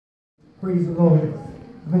Praise the Lord.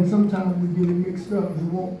 I think sometimes we get it mixed up. We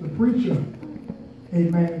want the preacher,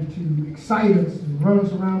 amen, to excite us and run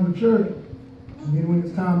us around the church. And then when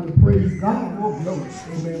it's time to praise God,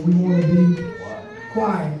 amen, we want to be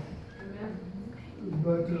quiet.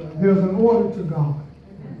 But there's an order to God.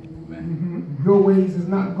 Your ways is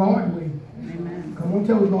not God's way. Come on,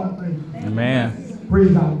 tell God thank you. Amen.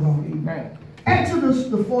 Praise our God. Amen. Exodus,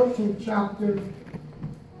 the 14th chapter,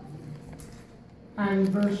 and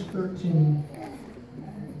verse 13.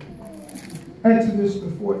 Exodus, the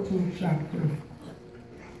 14th chapter,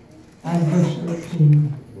 and verse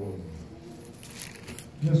 13.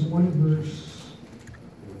 Just one verse.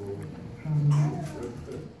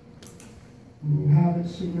 When you have it,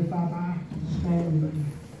 signify by standing.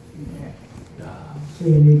 Say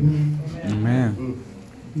amen. Amen.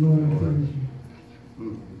 Lord, I praise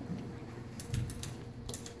you.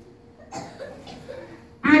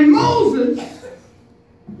 And Moses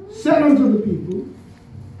said unto the people,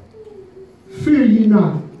 fear ye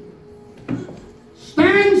not.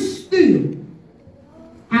 Stand still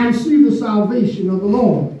and see the salvation of the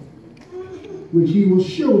Lord, which he will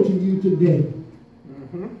show to you today.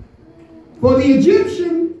 For the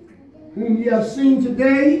Egyptian whom ye have seen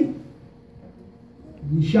today,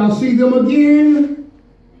 ye shall see them again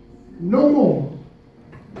no more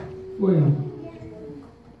forever.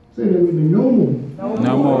 Say that with me, no more.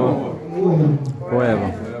 No more.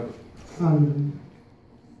 Forever. Hallelujah.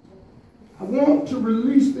 I want to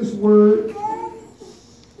release this word,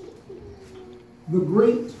 the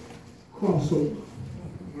great crossover.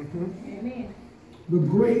 Amen. The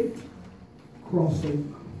great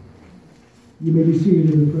crossover. You may be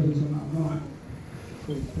seated in the presence of our God.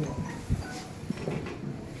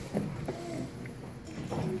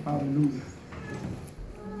 Hallelujah.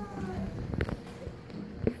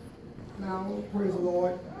 Now, praise the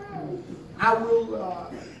Lord. I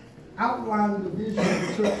will outline the vision of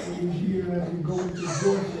the church for this year as we go into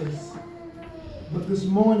Georgia. But this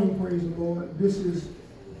morning, praise the Lord, this is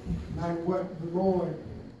like what the Lord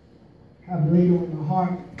have laid on the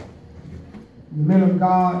heart. The men of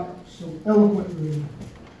God so eloquently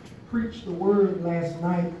preached the word last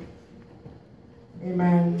night.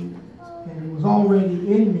 Amen. And it was already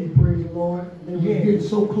in me, praise the Lord. They were getting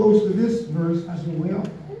so close to this verse, I said, well,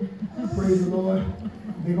 praise the Lord.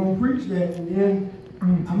 They're going to preach that, and then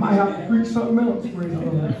I might have to preach something else, praise the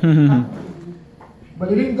Lord.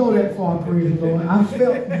 But it didn't go that far, praise the Lord. I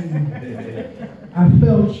felt you. I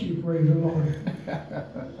felt you, praise the Lord.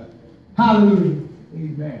 Hallelujah.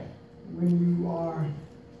 Amen. When you are,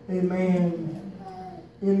 amen,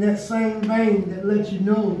 in that same vein that lets you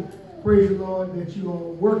know, praise the Lord, that you are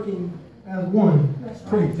working as one.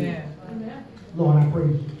 Praise Him. Lord, I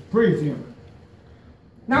praise you. Praise Him.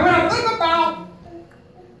 Now, when I think about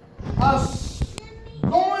us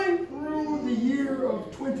going through the year of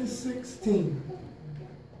 2016,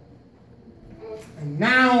 and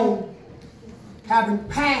now having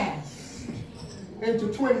passed into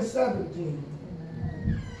 2017,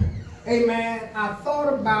 amen, I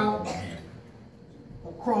thought about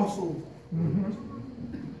a crossover.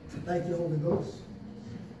 Thank you, Holy Ghost.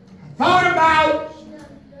 I thought about,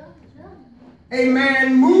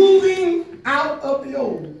 amen, moving out of the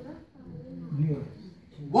old,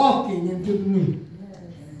 walking into the new.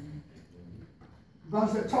 God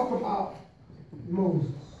said, talk about Moses.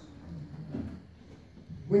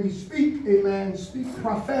 When you speak, amen, speak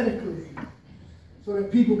prophetically so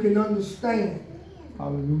that people can understand.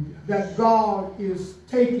 Hallelujah. That God is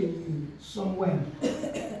taking you somewhere.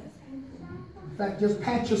 In fact, just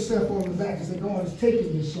pat yourself on the back and say, God is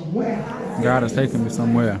taking you somewhere. God is taking me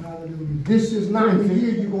somewhere. Hallelujah. This is not the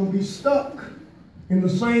year you're going to be stuck in the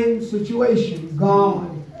same situation. God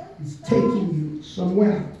is taking you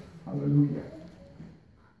somewhere. Hallelujah.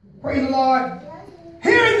 Praise the Lord.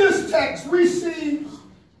 Here in this text, we see,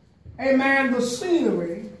 amen, the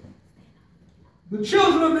scenery. The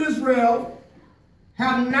children of Israel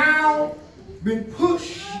have now been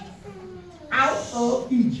pushed out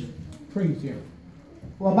of Egypt. Praise Him.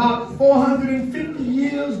 For about 450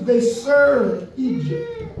 years, they served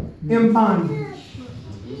Egypt in bondage.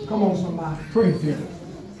 Come on, somebody. Praise Him.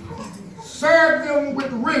 Served them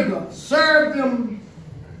with rigor. Served them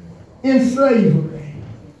in slavery.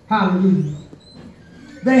 Hallelujah.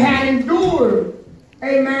 They had endured,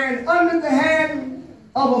 amen, under the hand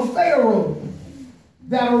of a Pharaoh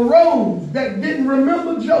that arose, that didn't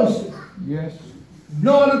remember Joseph. Yes.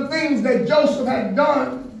 Nor the things that Joseph had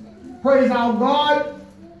done, praise our God,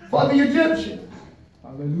 for the Egyptians.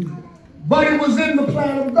 Hallelujah. But it was in the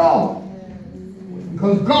plan of God.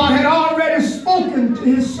 Because God had already spoken to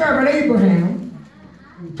his servant Abraham,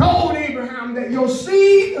 and told Abraham that your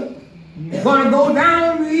seed Going to go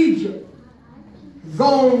down to Egypt.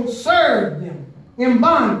 Going to serve them in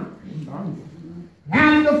bondage.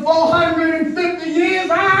 After 450 years,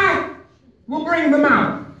 I will bring them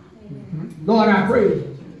out. Lord, I praise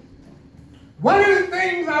you. One of the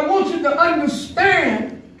things I want you to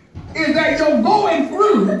understand is that your going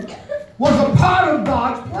through was a part of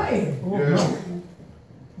God's plan. Yeah.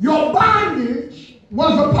 Your bondage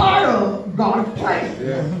was a part of God's plan.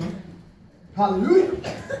 Yeah. Hallelujah.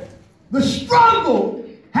 The struggle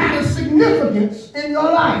had a significance in your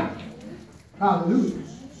life. Hallelujah.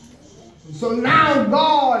 So now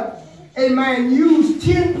God, amen, used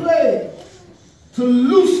 10 plagues to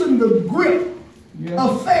loosen the grip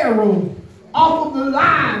of Pharaoh off of the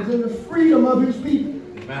lives and the freedom of his people.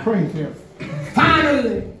 Praise him.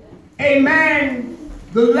 Finally, amen,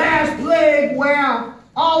 the last plague where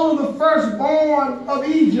all of the firstborn of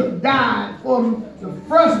Egypt died, from the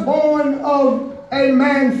firstborn of,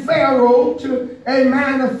 amen, Pharaoh to,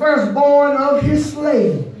 amen, the firstborn of his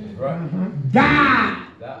slave. Right. Died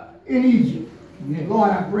in Egypt. Yes.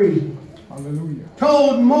 Lord, I praise you. Hallelujah.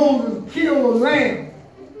 Told Moses, kill a lamb,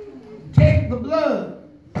 take the blood,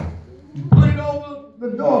 put it over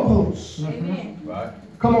the doorposts. Amen. Right.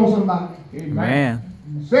 Come on, somebody. Amen.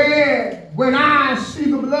 Said, when I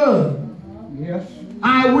see the blood, Yes.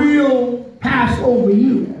 I will pass over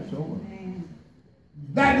you. That's over.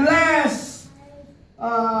 That last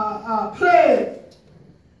plague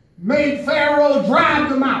made Pharaoh drive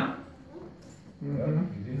them out.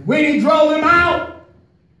 When he drove them out,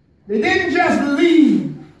 they didn't just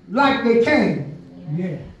leave like they came.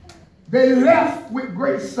 Yeah. They left with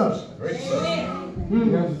great substance. Great stuff.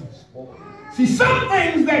 Mm. See, some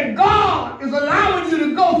things that God is allowing you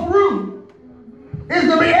to go through is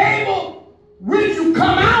to be able, when you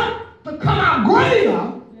come out, to come out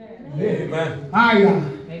greater Amen.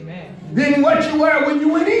 than what you were when you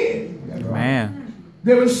went in. Amen.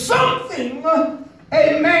 There is something,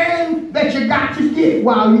 amen, that you got to get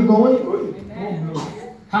while you're going through.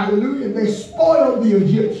 Hallelujah. They spoiled the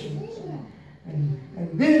Egyptians. And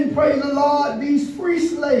then, praise the Lord, these free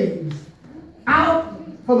slaves out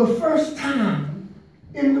for the first time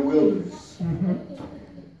in the wilderness.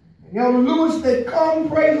 Elder Lewis, they come,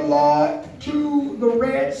 praise the Lord, to the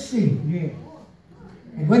Red Sea. Yeah.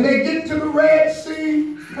 And when they get to the Red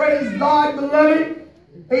Sea, praise God, beloved,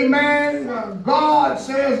 amen, God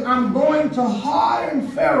says, I'm going to harden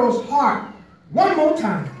Pharaoh's heart one more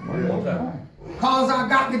time. One more time. Because I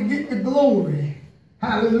got to get the glory.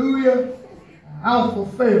 Hallelujah. Out for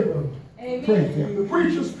Pharaoh. Praise him. The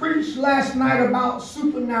preachers preached last night about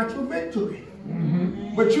supernatural victory.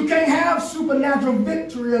 But you can't have supernatural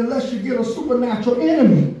victory unless you get a supernatural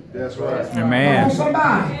enemy. That's right. Come on, Amen.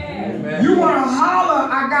 somebody. Amen. You want to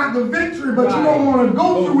holler, I got the victory, but you don't want to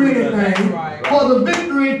go through anything for the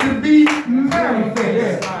victory to be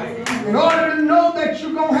manifest. In order to know that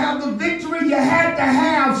you're going to have the victory, you had to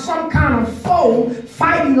have some kind of foe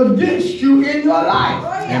fighting against you in your life.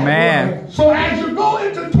 Amen. So as you go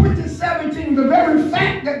into 2017, the very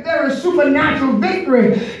fact that there is supernatural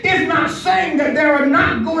victory is not saying that there are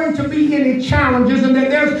not going to be any challenges and that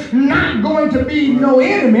there's not going to be no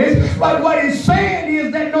enemies. But what it's saying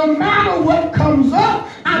is that no matter what comes up,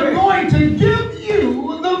 I'm going to give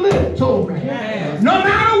you the victory. No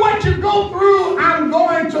matter what you go through, I'm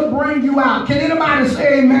going to bring you out. Can anybody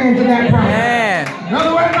say amen to that promise? Amen. In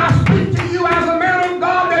other words, I speak to you as a man of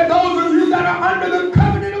God, that those of you that are under the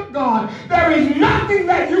covenant of God, there is nothing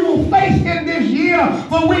that you will face in this year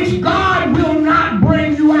for which God will not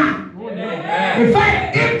bring you out. Amen. In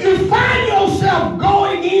fact, if you find yourself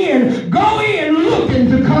going in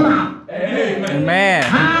looking to come out. Amen.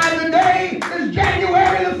 Today is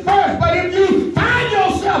January the 1st, but if you find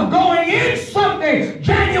yourself going in something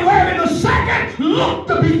January the 2nd, look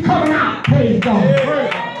to be coming out. Praise God.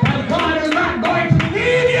 And God is not going to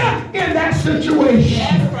leave you in that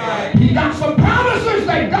situation. He got some promises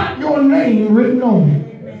that got your name written on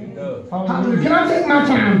it. Hallelujah. Can I take my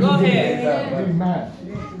time? Go ahead. Amen.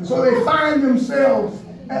 So they find themselves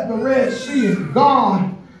at the Red Sea, and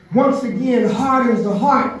God once again hardens the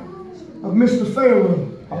heart of Mr. Pharaoh.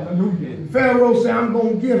 Hallelujah. Pharaoh said, I'm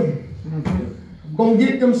going to get them. I'm going to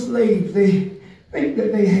get them slaves. They think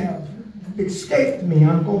that they have escaped me.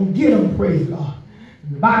 I'm going to get them, praise God.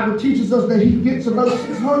 The Bible teaches us that he gets about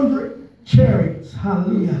 600 chariots,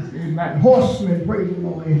 hallelujah, Amen. horsemen, praise the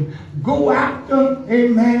Lord, and go after,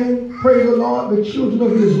 amen, praise the Lord, the children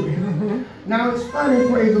of Israel. Now it's funny,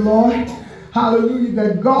 praise the Lord, hallelujah,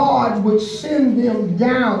 that God would send them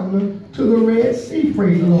down to the Red Sea,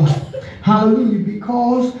 praise the Lord. Hallelujah,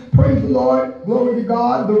 because, praise the Lord, glory to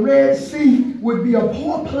God, the Red Sea would be a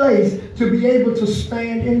poor place to be able to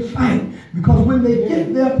stand and fight. Because when they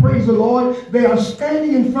get there, praise the Lord, they are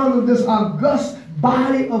standing in front of this august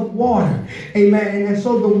body of water. Amen. And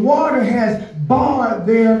so the water has barred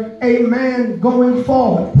their, amen, going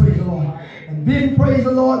forward, praise the Lord. And then, praise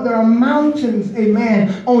the Lord, there are mountains,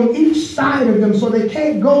 amen, on each side of them. So they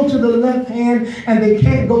can't go to the left hand and they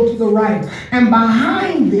can't go to the right. And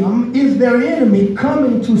behind them is their enemy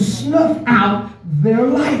coming to snuff out their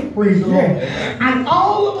life, praise the Lord. And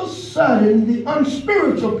all of a sudden, the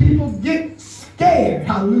unspiritual people get scared,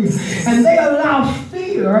 hallelujah. And they allow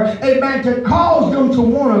fear, amen, to cause them to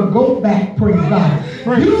want to go back, praise God.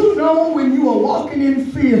 You know when you are walking in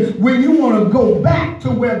fear, when you want to go back to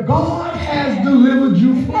where God has delivered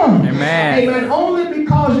you from. Amen. Amen. Only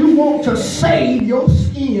because you want to save your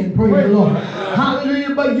skin, praise the Lord.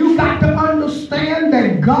 Hallelujah. But you got to understand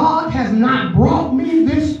that God has not brought me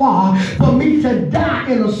this far for me to die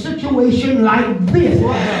in a situation like this.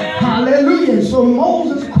 Hallelujah. So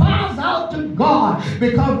Moses cries out to God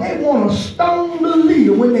because they want to stone the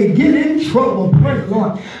leader when they get in trouble. Praise the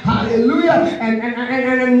Lord. Hallelujah.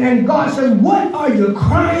 And God said, what are you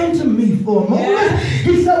crying to me for, Moses?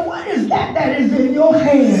 He said, what is that is in your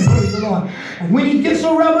hand? Praise the Lord. And when he gets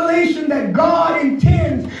a revelation that God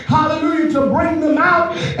intends, hallelujah, to bring them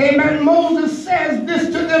out, amen, Moses says this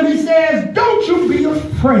to them. He says, don't you be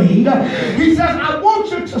afraid. He says, I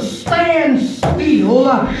want you to stand still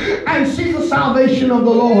and see the salvation of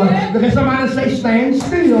the Lord. Look at somebody say, stand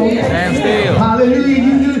still. Stand still.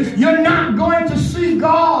 Hallelujah. You're not going to see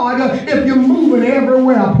God if you're moving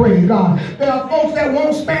everywhere, praise God. There are folks that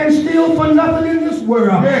won't stand still for nothing in this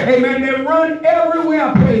world. Amen. They run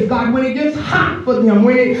everywhere, praise God. When it gets hot for them,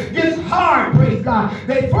 when it gets hard, praise God,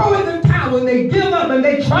 they throw in the towel and they give up and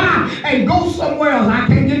they try and go somewhere else. I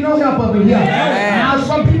can't get no help up in here. Now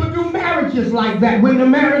some people do marriages like that. When the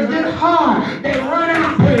marriage gets hard, they run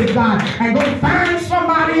out, praise God, and go find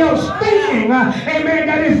somebody else thinking, amen,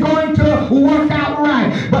 that is going to work out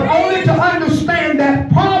right. But only to understand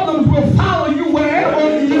that problems will follow you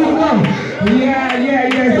wherever you go. Yeah.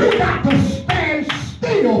 You got to stand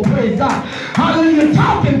still, praise God. Hallelujah. You're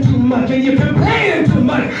talking too much and you're complaining too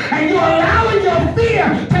much and you're allowing your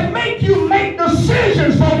fear to make you make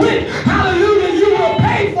decisions for which, hallelujah, you will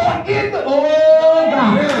pay for in the, oh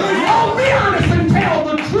God. Oh, be honest and tell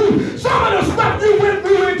the truth. Some of the stuff you went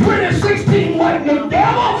through in 2016 wasn't the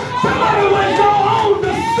devil. Some of it was your own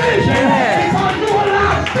decision because you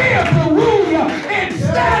allowed fear to rule you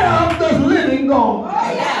instead of the living God.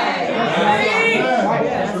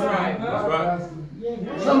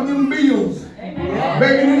 Some of them bills,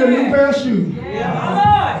 begging need a new pair of shoes.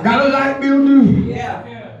 Got a light bill due.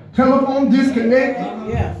 Telephone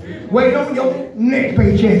disconnected. Wait on your next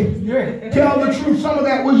paycheck. Tell the truth, some of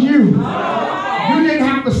that was you. You didn't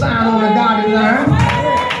have to sign on the dotted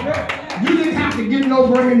line. You didn't have to get no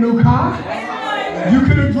brand new car. You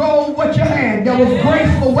could have drove what you had. There was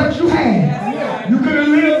grace for what you had. You could have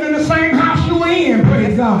lived in the same house you were in,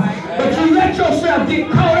 praise God. But you let yourself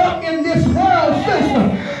get caught up in this world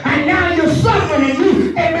system. And now you're suffering and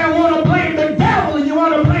you, amen, want to blame the devil and you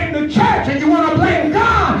want to blame the church and you want to blame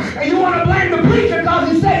God and you want to blame the preacher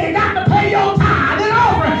because he said you got to pay your tithe and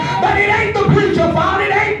offering. But it ain't the preacher's fault.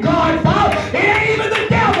 It ain't God's fault. It ain't even the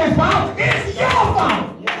devil's fault. It's your fault.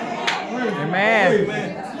 Amen.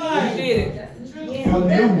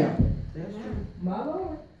 Hallelujah.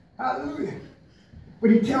 Hallelujah. But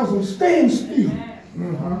he tells them, stand still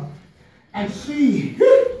and see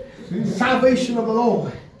the salvation of the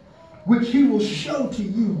Lord, which he will show to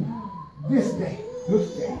you this day.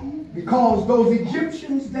 Because those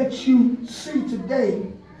Egyptians that you see today,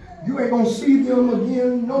 you ain't going to see them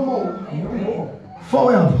again no more.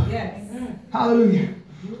 Forever. Yes. Hallelujah.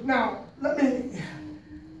 Now, let me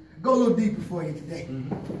go a little deeper for you today.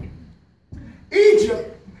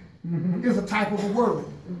 Egypt is a type of a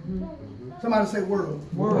world. Somebody say world.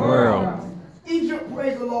 Egypt,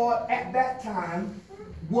 praise the Lord, at that time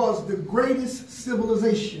was the greatest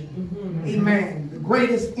civilization. Amen. The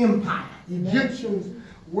greatest empire. The Egyptians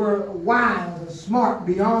were wise and smart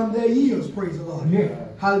beyond their years, praise the Lord.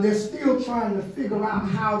 How they're still trying to figure out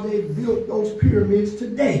how they built those pyramids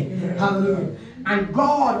today. Hallelujah. And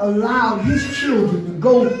God allowed his children to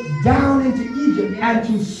go down into Egypt and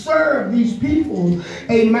to serve these people,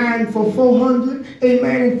 amen, for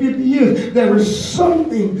 450 years. There is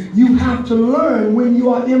something you have to learn when you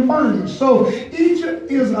are in bondage. So Egypt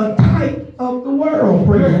is a type of the world,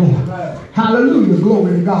 praise the Lord. Hallelujah,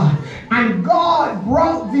 glory to God. And God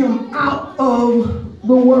brought them out of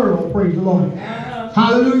the world. Praise the Lord.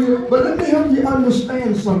 Hallelujah. But let me help you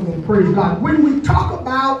understand something. Praise God. When we talk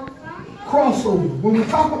about crossover, when we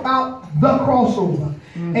talk about the crossover,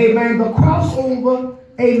 amen, the crossover,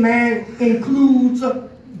 amen, includes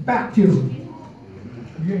baptism.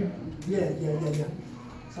 Yeah.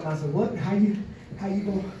 Somebody said, what? How you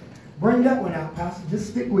going to bring that one out, Pastor?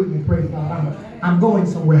 Just stick with me, praise God. I'm going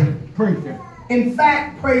somewhere. Praise God. In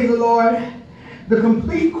fact, praise the Lord, the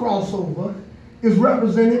complete crossover is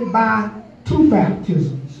represented by two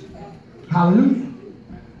baptisms. Hallelujah.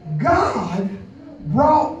 God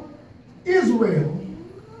brought Israel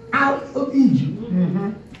out of Egypt.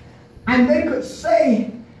 And they could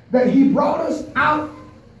say that he brought us out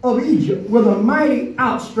of Egypt with a mighty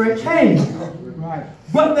outstretched hand. Right.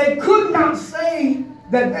 But they could not say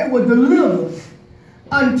that they were delivered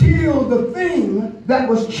until the thing that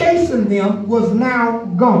was chasing them was now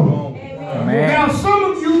gone. Amen. Now, some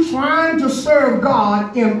of you trying to serve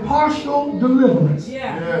God in partial deliverance.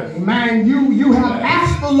 Amen. You have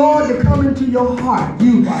asked the Lord to come into your heart.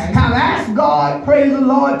 You have asked God, praise the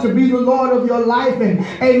Lord, to be the Lord of your life. And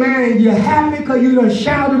amen. And you're happy because you done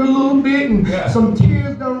shouted a little bit and some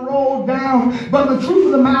tears done rolled down. But the truth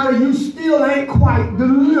of the matter, you still ain't quite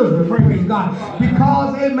delivered. Praise God.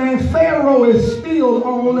 Because, amen, Pharaoh is still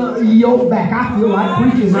on your back. I feel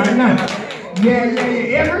like preaching right now. Yeah.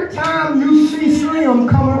 Every time you see Slim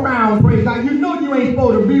come around, praise God, you know you ain't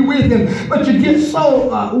supposed to be with him, but you get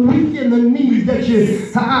so weak in the knees that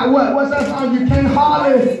you, what's that song? You can't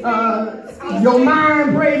hardly, your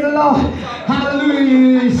mind, praise the Lord.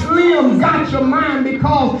 Hallelujah. Slim got your mind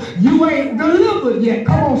because you ain't delivered yet.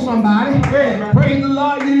 Come on, somebody. Praise the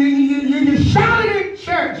Lord. You shouted in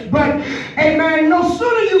church, but, amen, no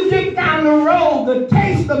sooner you get down the road, the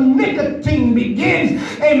taste of nicotine begins,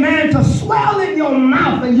 amen, to swell in your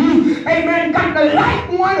mouth, and you, amen, got to light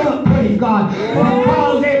one up, praise God.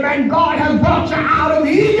 Because, amen, God has brought you out of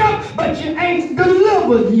Egypt, but you ain't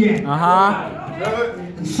delivered yet.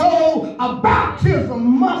 So a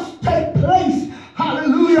baptism must take place,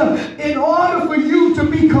 hallelujah, in order for you to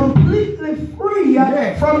be completely free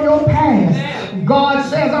from your past. God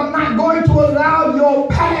says, I'm not going to allow your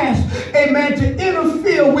past, amen, to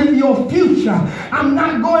interfere with your future. I'm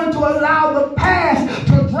not going to allow the past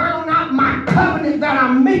to drown out my covenant that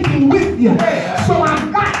I'm making with you. So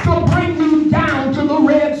I've got to bring you down to the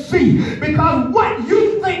Red Sea, because what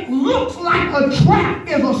you think looks like a trap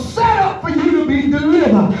is a setup for you to be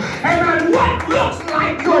delivered. And what looks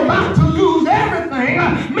like you're about to lose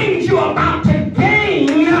everything means you're about to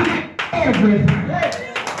gain everything.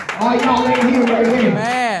 Oh, y'all ain't here right here.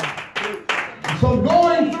 Amen. So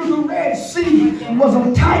going through the Red Sea was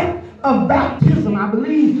a type of baptism. I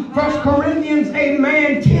believe 1 Corinthians,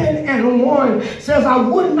 amen, 10:1 says, I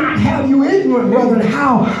would not have you ignorant, brethren,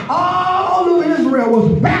 how all of Israel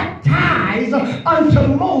was baptized unto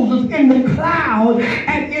Moses in the cloud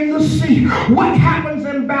and in the sea. What happens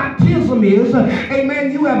in baptism is,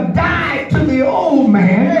 amen, you have died to the old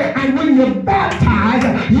man, and when you're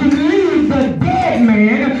baptized, you leave the dead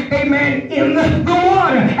man, amen, in the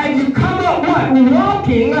water, and you come up,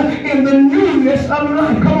 walking in the newness of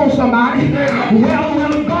life. Come on, somebody.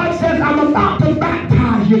 Well, God says, I'm about to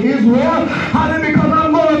baptize you, Israel, hallelujah, because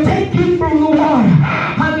I'm going to take you through the water.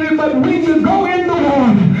 Hallelujah, but when you go in the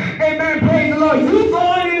water, amen, praise the Lord, you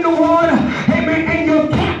going in the water, amen, and your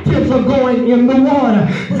captives are going in the water.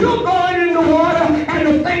 You're going in the water, and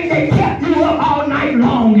the thing that kept you up all night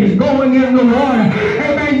long is going in the water.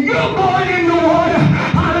 Amen, you're going in the water,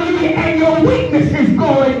 hallelujah, and your weakness is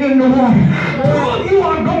going in the water. Two of you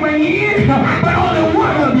are going in, but only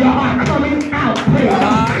one of you are coming out.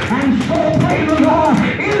 And so, praise the Lord,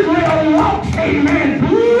 Israel walks, amen,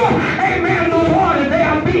 through, amen, the water. They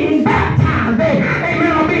are being baptized. They,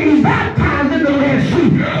 amen, are being baptized in the Red Sea.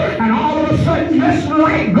 And all of a sudden, just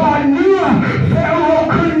like God knew, Pharaoh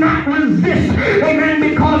could not resist, amen,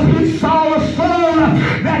 because he saw a soul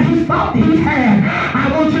that he thought he had.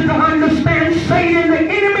 I want you to understand, Satan, the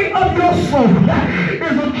enemy of your soul,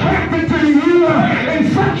 is attracted to you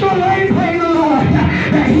in such a way, praise the Lord,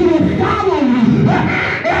 that he will follow you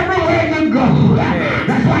everywhere you go.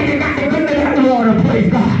 That's why you got to get to that water,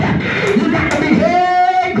 praise God. You got to be,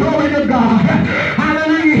 hey, glory to God.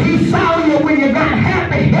 Hallelujah. He saw you when you got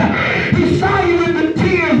happy. He saw you when the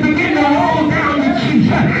tears begin to roll down your cheeks.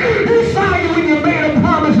 He saw you when you made a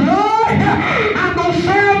promise, Lord, I'm going to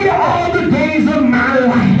serve you all the days of my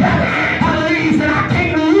life. Hallelujah. He said, I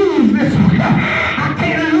can't lose this one. I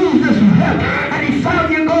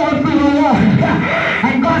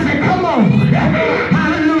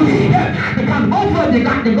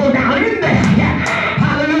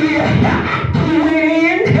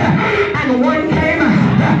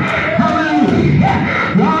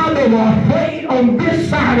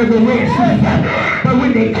Sea. But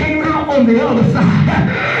when they came out on the other side,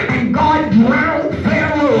 and God drowned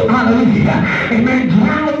Pharaoh, hallelujah, amen,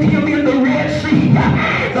 drowned him in the Red Sea.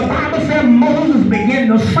 The Bible said Moses began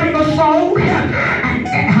to sing a song, and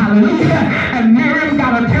hallelujah, and Miriam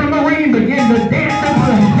got a tambourine, began to dance and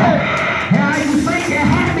play. Now you think you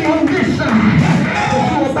had me on this side, but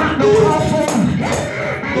you're about to cross over,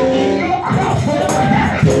 and in your crossover,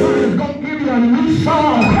 God is going to give you a new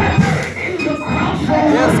song. In the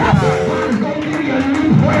crossover, God is going to give you a new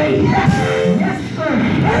praise. Yes, sir.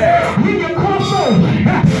 When you cross over,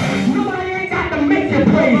 nobody ain't got to make you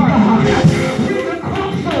praise God. When you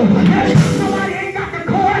cross over, nobody ain't got to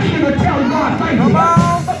coerce you to tell God thank you.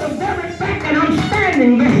 But the very fact that I'm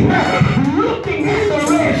standing there, looking at the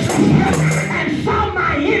Red Sea, and saw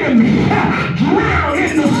my enemy drown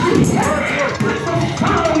in the sea, put a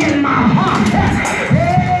song in my heart.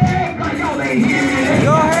 Hey, God, y'all ain't hear me.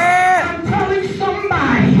 Go ahead. I'm telling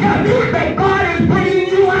somebody that God is bringing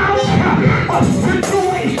you out of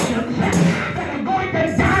situations that are going to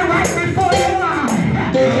die right before your eyes.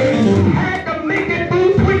 You had to make it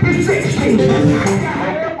through 2016. You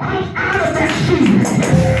had to cross out of that sea.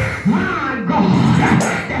 My God,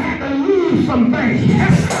 you had to lose some things. You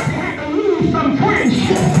had to lose some friendships.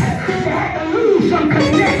 You had to lose some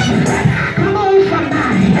connections. Come on,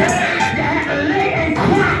 somebody. You had to lay and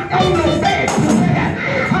cry on the bed.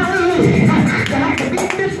 Hallelujah. You had to be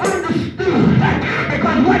misunderstood.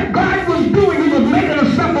 Because what God was doing, He was making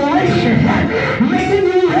a separation, making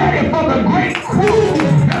you ready for the great cruise.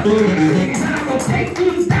 He said, I'm going to take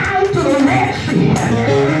you down to the Red Sea,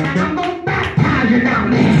 and I'm going to baptize you down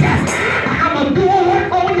there. I'm going to do a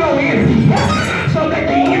work on your enemy, so that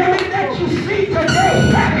the enemy that you see today,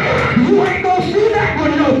 you ain't going to see that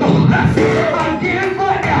one no more. Again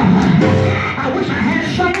forever. I wish I had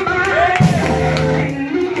somebody that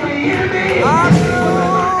knew your enemy.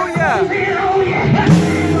 Hallelujah. Oh, yeah.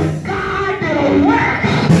 God did a work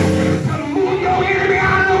to move your enemy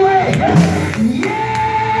out of the way. Yeah!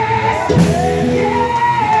 Yeah!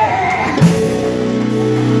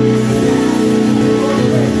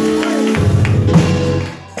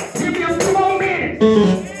 Give me a few more minutes.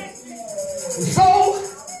 So,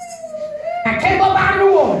 I came up out of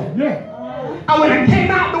the water. Yeah. And when I came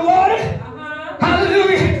out the water,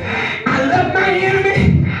 hallelujah, I left my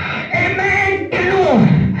enemy, amen, in the water.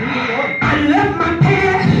 I left my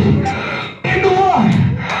past in the water.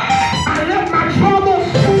 I left my troubles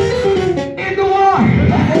in the water.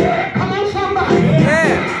 Come on, somebody.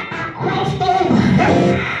 Yeah. I crossed over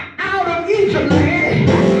out of Egypt land,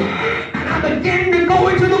 and I began to go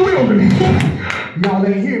into the wilderness. Y'all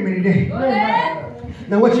ain't hear me today.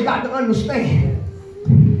 Now what you got to understand,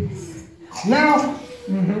 now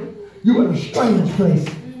you're in a strange place,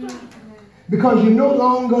 because you're no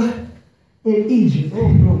longer in Egypt,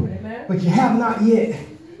 but you have not yet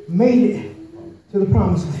made it to the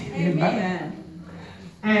promised land. Amen.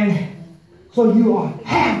 And so you are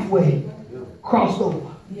halfway crossed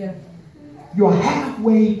over. Yeah. You're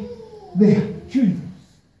halfway there. Jesus.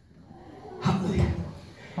 Hallelujah.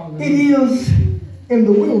 It is in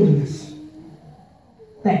the wilderness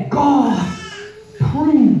that God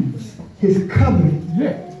proves His covenant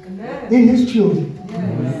Yeah. in His children.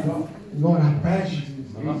 Yes. Lord, I praise you.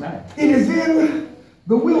 It is in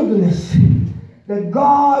the wilderness that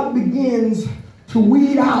God begins to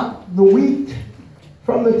weed out the wheat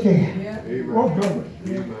from the tare. Yeah. Oh, brother.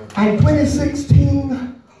 And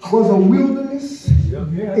 2016 was a wilderness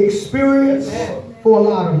Yeah. experience for a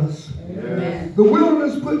lot of us. Amen. The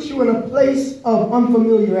wilderness puts you in a place of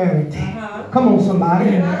unfamiliarity. Come on, somebody.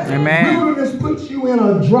 Amen. Wilderness puts you in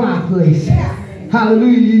a dry place.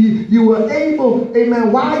 Hallelujah. You were able,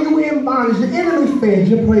 amen, while you were in bondage, the enemy fed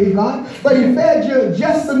you, praise God, but he fed you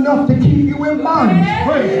just enough to keep you in bondage.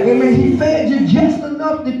 Amen. He fed you just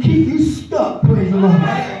enough to keep you stuck, praise the Lord.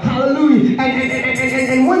 Hallelujah.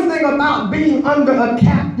 And one thing about being under a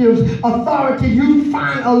captive's authority, you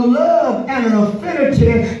find a love and an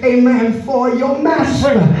affinity, amen, for your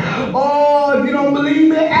master. Oh, if you don't believe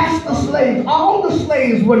me, ask the slaves. All the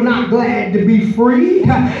slaves were not glad to be free.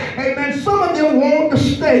 Amen. Some of them want to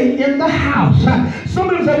stay in the house. Some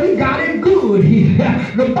of them say, we got it good here.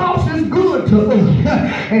 The boss is good to us.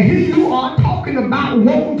 And here you are talking about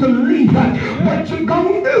wanting to leave. What you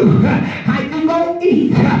gonna do? How you gonna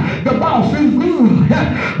eat? The boss is good.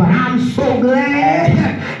 But I'm so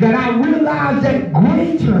glad that I realize that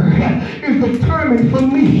greater is determined for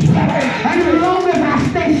me. And as long as I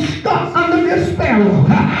stay stuck under this sparrow,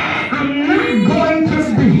 I'm not going to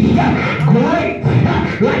be great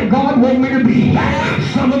like God wants me to be.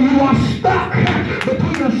 Some of you are stuck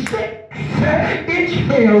between a 6-inch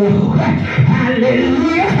Pharaoh.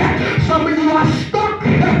 Hallelujah. Some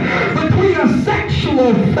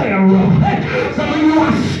Pharaoh. Some of you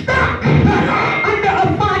are stuck under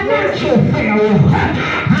a financial Pharaoh.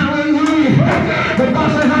 Hallelujah. But God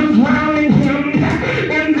says, I'm drowning him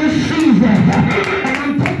in this season. And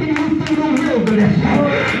I'm taking you through the wilderness.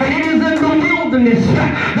 And it is in the wilderness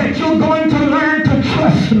that you're going to learn to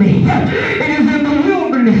trust me. It is in the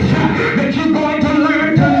wilderness that you're going to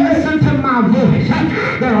learn to listen to my voice.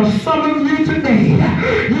 There are some of you today,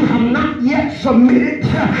 you have not yet submitted,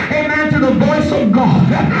 amen, to the voice of God.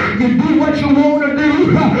 You do what you want to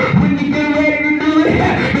do when you get ready to do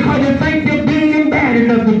it because you think you're being bad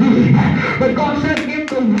enough to do it. But God says, in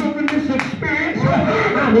the wilderness experience,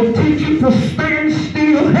 I will teach you to stand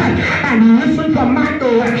still and listen for my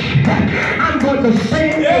direction. I'm going to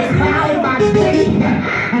send a cloud by day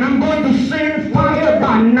and I'm going to send fire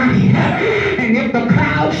by night. And if the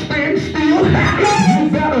cloud stands still, you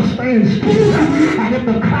better stand still. And if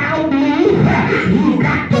the cloud moves, you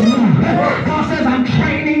got to move. God says, I'm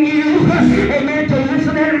training you, amen, to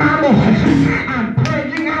listen in my voice. I'm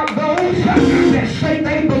purging out those that say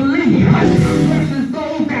they believe versus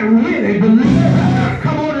those that really believe.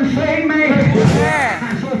 Come on and say amen.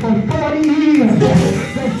 And so for 40 years,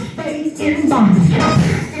 they stayed in bondage,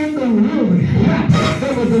 in the wilderness.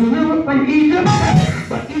 They were delivered from Egypt,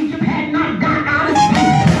 but Egypt had not got out of Egypt.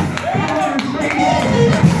 Come on and say amen.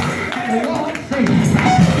 And the Lord said,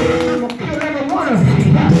 I'm going to kill every one of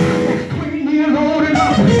you that's 20 years old and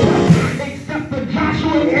up, except for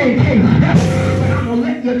Joshua and Caleb. But I'm going to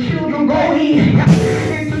let your children go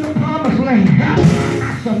into the promised land. I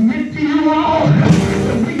submit to you all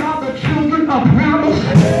that we are the children of promise.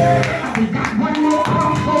 We got one more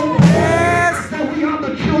crossover. That we are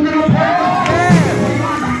the children of promise. We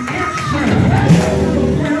are the answer to the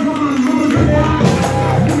prayers of our mothers and fathers.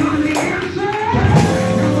 We are the answer.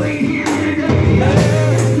 Now they hear me today.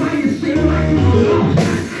 Why you seem like you were lost?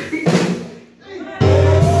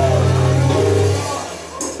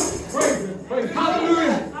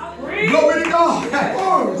 Hallelujah. Glory to God.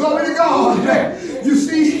 Glory to God. You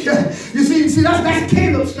see, that's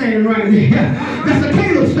Caleb standing right there. That's the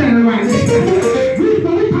Caleb standing right there.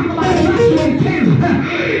 When we talk about Joshua and Caleb,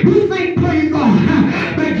 we think, praise God,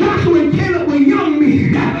 that Joshua and Caleb were young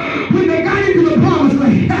men when they got into the promised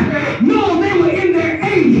land. No, they were in their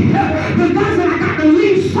 80s. Because God said, I got to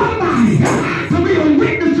leave somebody to be a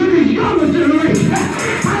witness to this younger generation.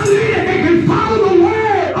 Hallelujah, that they can follow the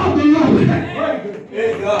word of the Lord.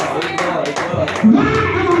 Why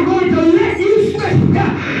am I going to let you stay?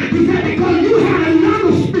 He said, because you had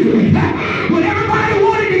another spirit. When everybody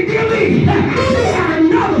wanted to give in, they had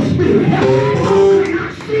another spirit. Oh, and I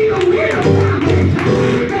see the will of God.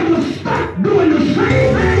 They were stuck doing the same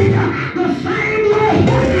thing, the same way.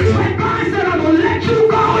 But God said, I'm going to let you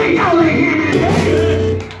go and y'all ain't hear me.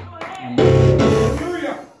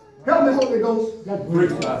 Help me, Holy Ghost.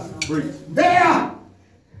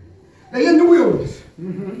 They're in the wilderness.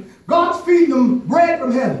 God's feeding them bread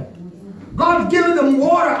from heaven. God's giving them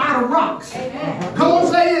water out of rocks. Come on,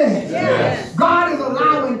 say it. Yes. God is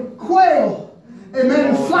allowing quail,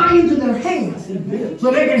 amen, to fly into their hands so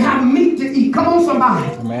they can have meat to eat. Come on,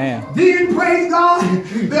 somebody. Man. Then, praise God,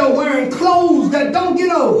 they're wearing clothes that don't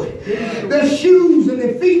get old. Their shoes and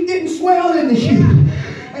their feet didn't swell in the shoes.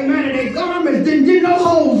 Amen. And their garments didn't get no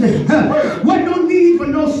holes in. What no need for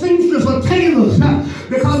no seamstress or tailors.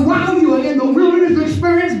 Because while you are in the wilderness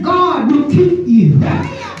experience, God will keep you.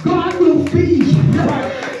 God will feed you.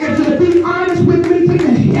 And to be honest with me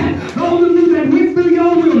today, those of you that went through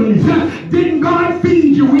your wilderness, didn't God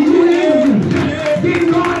feed you when you were in the wilderness?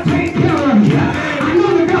 Didn't God take care of you? I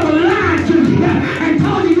know the devil lied to you and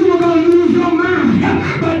told you you were going to lose your mind.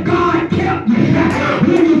 But God kept you.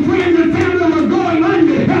 When your friends and family were going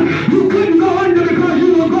under, you couldn't go under because you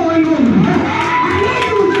were going over. I know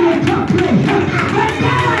you was in a tough place, but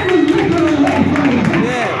God was making a way for you.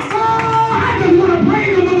 Oh, I just want to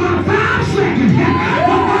praise him about 5 seconds.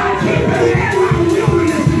 But God keep me in my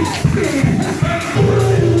wilderness experience.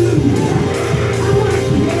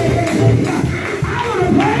 I want to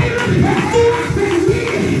praise him.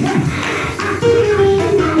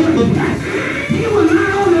 He was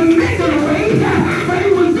not only making a way, but he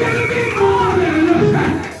was giving me more than enough.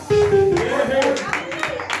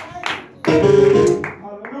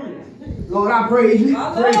 Lord, I praise you.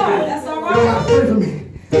 That's all Lord, I right. pray for me.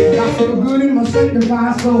 God feel good in my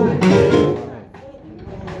sanctified soul.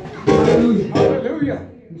 Hallelujah.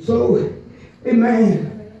 So,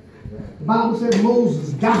 amen. The Bible says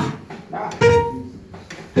Moses died.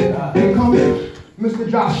 Here comes Mr.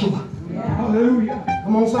 Joshua. Hallelujah.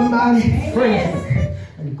 Come on, somebody. Praise him.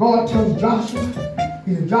 And God tells Joshua,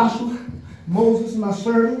 he said, Joshua, Moses, my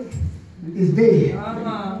servant, is dead.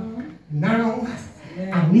 Now,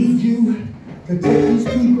 I I need you to take these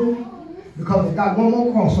people because they got one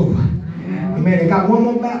more crossover. Amen. They got one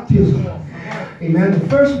more baptism. Amen. The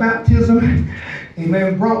first baptism,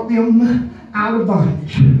 amen, brought them out of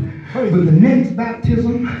bondage. But the next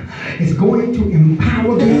baptism is going to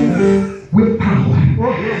empower them with power.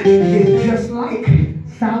 It's just like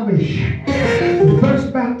salvation. The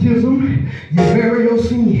first baptism, you bury your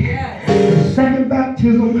sin. The second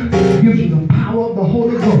baptism gives you the power of the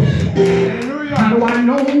Holy Ghost. How do I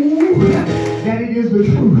know that it is the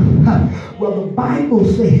truth? Well, the Bible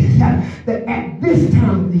says that at this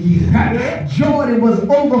time of the year, Jordan was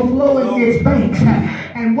overflowing its banks.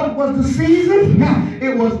 And what was the season?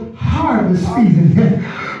 It was harvest season.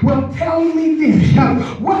 Well, tell me this.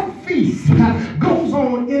 What feast goes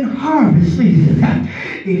on in harvest season?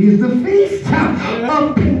 It is the feast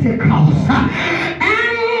of Pentecost. And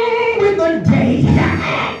when the day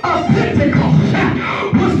of Pentecost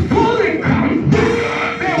was fully come,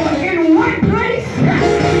 they were in one place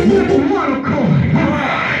with one accord.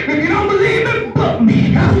 If you don't believe it, book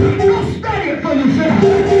me. Go study it for yourself.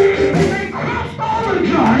 They crossed over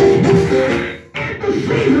Jordan in the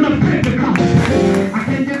season of Pentecost. I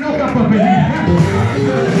can't get no help up in there.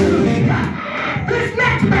 This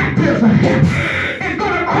next baptism is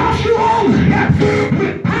going to cross you over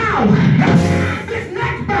with power. This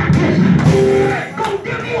next baptism is going to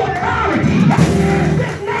give you authority.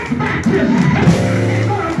 This next baptism is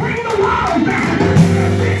going to bring the walls down.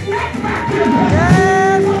 This next baptism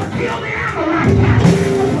is going to kill the Amorites,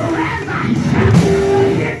 the Perizzites, the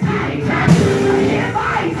Hittites, the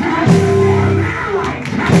Hivites, the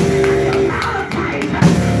Amalekites, the Amalekites,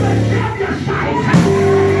 the Jebusites, the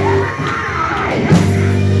Amalekites.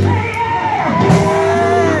 Say yeah!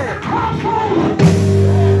 Cross over.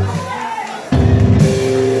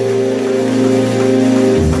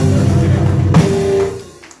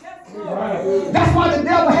 That's why the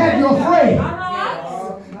devil had you afraid.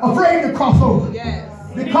 Afraid to cross over.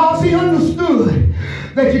 Because he understood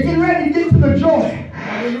that you're getting ready to get to the joy.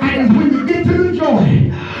 And it's when you get to the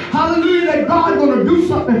joy, hallelujah, that God's going to do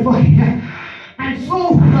something for you. And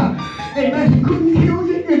so, amen, he couldn't kill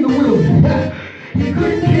you in the wilderness. He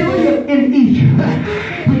couldn't kill you in Egypt.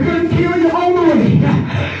 He couldn't kill you on the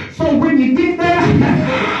way. So when you get there,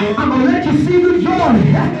 I'm going to let you see the joy.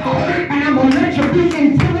 And I'm going to let you be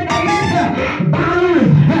intimidated by the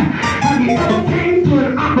river. Have you ever came to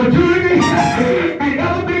an opportunity and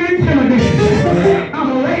ever been intimidated? I'm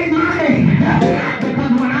going to raise my hand.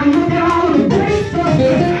 Because when I look at all of the great stuff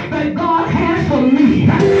that God has for me,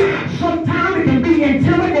 sometimes it can be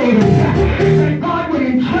intimidating that God would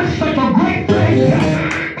entrust such a great thing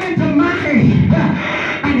into my hand.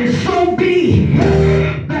 And it's so big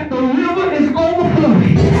that the river is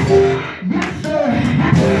overflowing. Yes, sir.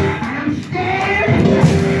 And I'm scared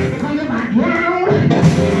because if I drown,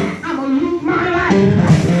 I'm going to lose my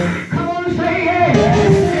life. Come on, say yeah.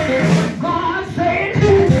 God said,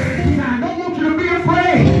 I don't want you to be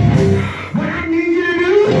afraid. What I need you to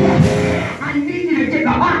do, I need you to get the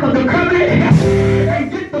Ark of the Covenant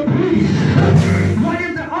and get the priest. What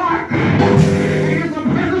is the Ark? It is the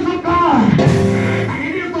presence of God. And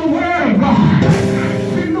it is the Word of God.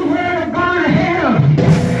 Send the Word of God ahead of you.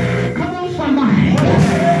 Come on, somebody.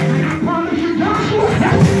 And I promise you, Joshua,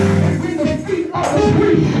 when the feet of the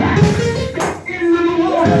priest step into the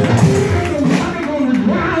water, the water going to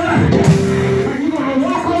dry up. And you're going to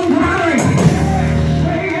walk on dry land.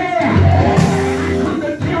 Say yeah. I come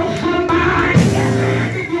to tell somebody,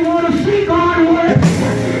 if you want to see God work,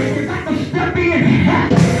 you got to step in. I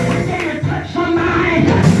came to touch somebody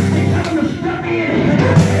and tell them to step in.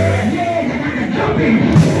 Yeah, you got to jump in.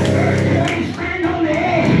 You ain't stand on the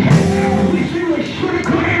edge. Wish you would should have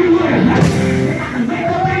come everywhere. You got to make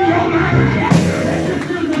up in your mind that this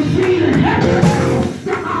is the season.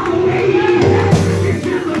 Step all the way in. This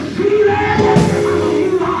is the season. I'm going to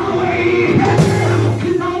move all the way in. I'm going to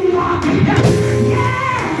keep on walking. Yeah.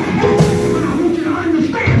 But I want you to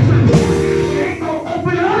understand something. You ain't going to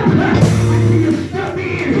open up until you step in.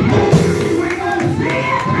 You ain't going to see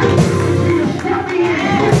it until you step in.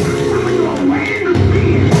 Some of you are waiting to see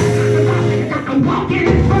it because you got to walk in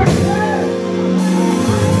it first.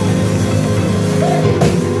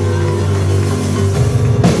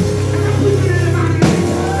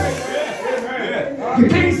 You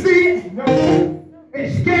can't see it.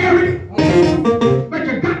 It's scary. But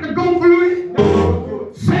you got to go through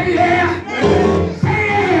it. Say yeah. Say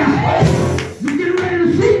yeah. You're getting ready to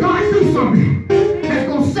see God do something that's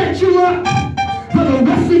going to set you up for the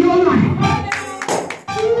rest of your life.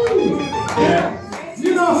 Ooh.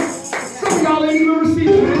 You know, some of y'all ain't even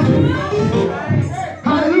received it.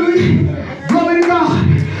 Hallelujah. Glory to God.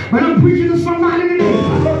 But I'm preaching to somebody today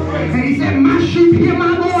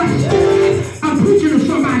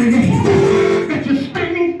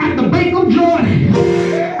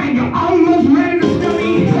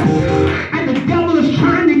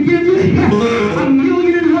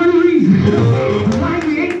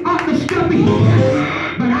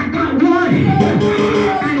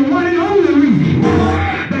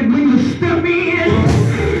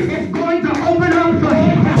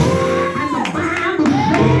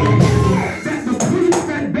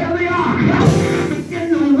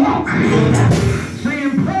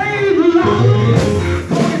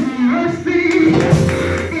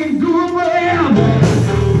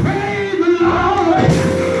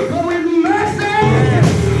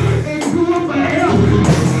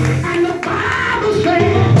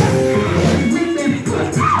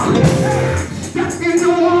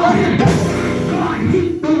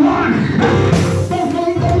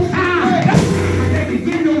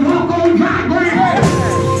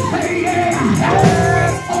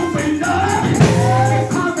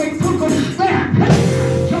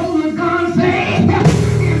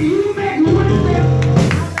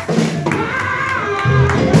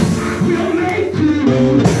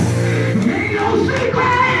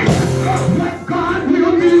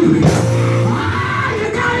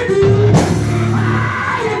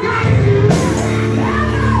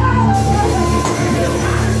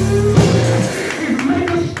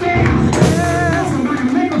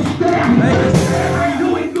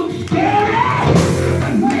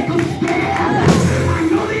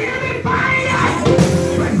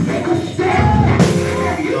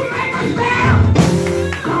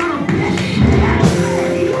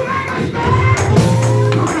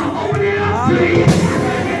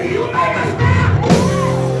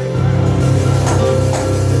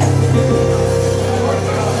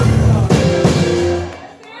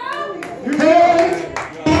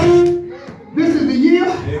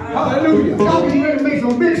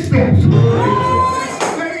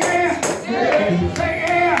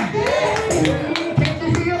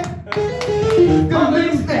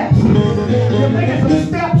You're making some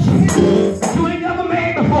steps that you ain't never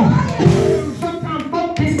made before. Sometimes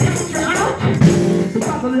folks can count you out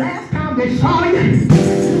because the last time they saw you,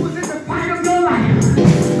 you was in the fight of your life.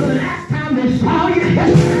 The last time they saw you,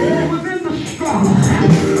 you was in the struggle.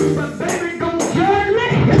 But baby, don't judge me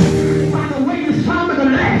by the way you saw me the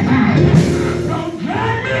last time. Don't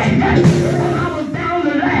judge me when I was down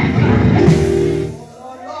the last time.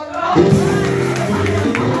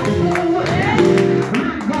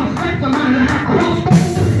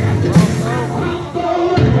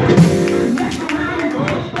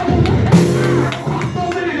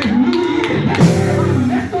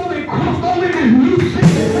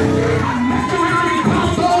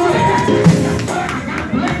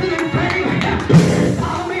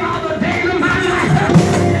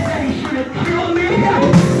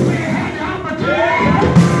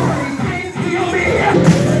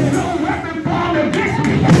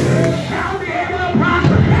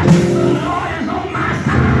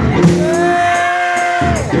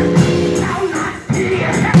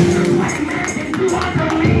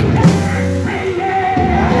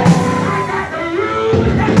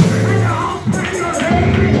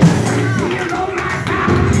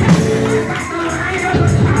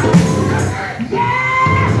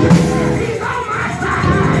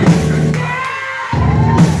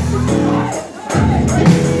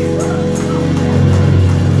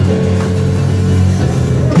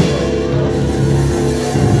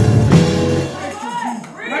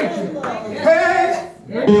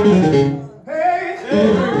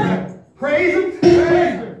 Praise him.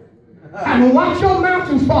 And watch your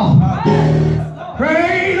mountains fall.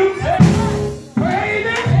 Praise him. Praise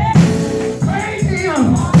him. Praise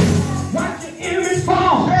him. Watch your enemies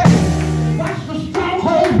fall. Watch the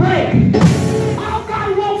stronghold break. All God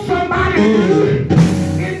wants somebody to do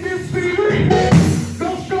in this season.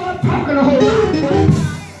 Don't show up talking a whole lot.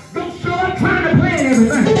 Don't show up trying to plan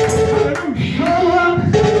everything. Show up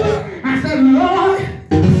and say, Lord,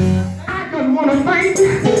 I just want to thank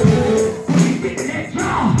you.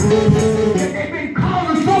 They've been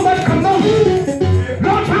causing so much commotion.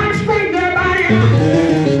 Don't try to straighten everybody out.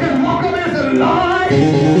 Just walk up and say, Lord,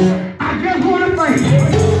 I just want to thank you.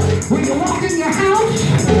 When you walk in your house,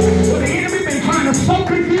 where the enemy been trying to sow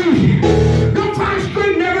confusion, don't try to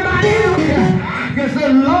straighten everybody out. Just say,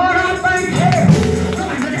 Lord, I thank you.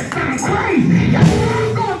 Somebody said that sounds crazy.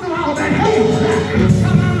 Going through all that hell.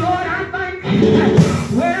 Come on, Lord, I thank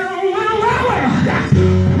you. Well.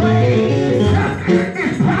 Praise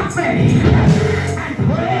is prophetic. And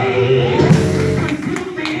praise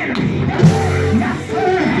confuse the enemy. Yes,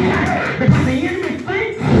 sir. Because the enemy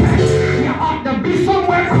thinks you ought to be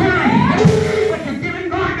somewhere crying, but you're giving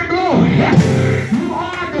God the glory. You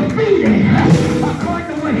are defeated according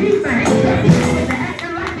to what he thinks. But you're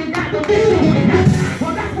acting like you got the victory.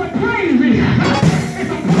 Well, that's what praise is. It's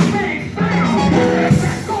a prophetic sound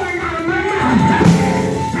that's going out of my mouth.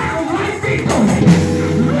 Sounds like victory.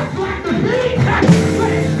 Looks like defeat,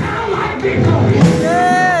 but it sounds like victory.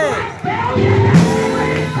 Like failure, but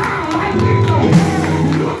it sounds like victory.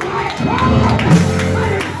 Looks like trouble, but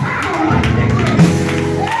it sounds like victory.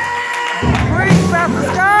 Preach, Pastor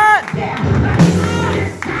Scott. But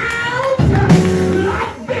it sounds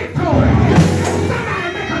like victory. Somebody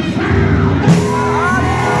make a sound.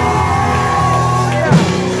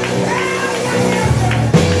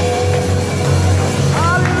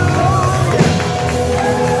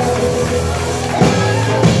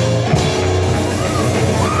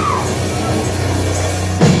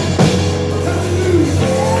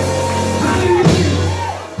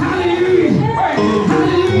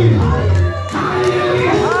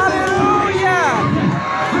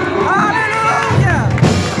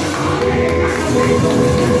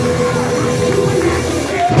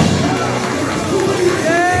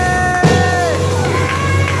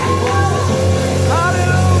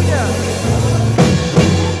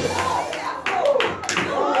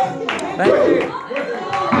 I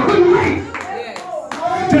couldn't wait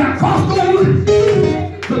till I crossed over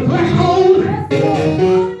the threshold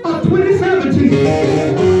of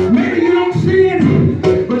 2017. Maybe you don't see it,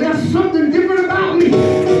 but there's something different about me.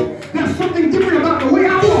 There's something different about the way I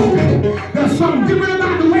walk. There's something different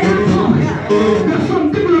about the way I talk. There's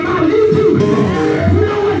something different about you too. You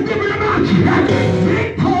know what's different about you?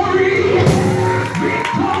 Victory!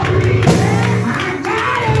 Victory! I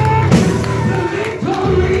got it! The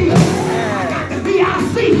victory! I got the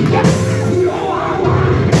VIC!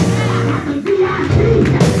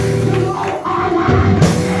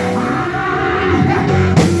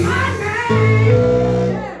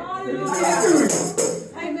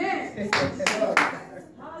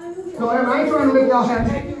 So I ain't trying to make y'all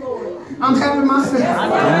happy. I'm happy myself.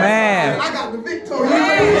 Amen. I got the victory.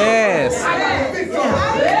 Yes. I got the victory. I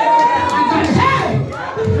got the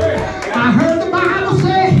hey. I heard the Bible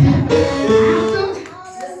say, after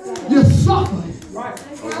you suffer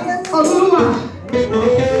a little while,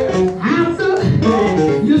 after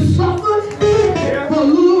you suffer for a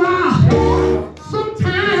little while,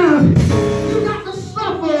 sometimes you got to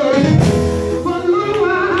suffer for a little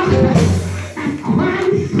while. And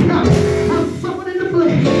Christ has suffered in the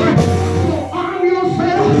flesh. So arm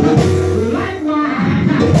yourself likewise.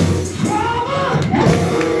 Trouble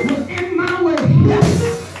was in my way.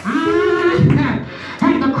 I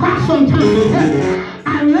had to cry sometimes. I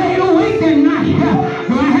laid awake at night.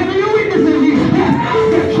 But I have any witnesses here.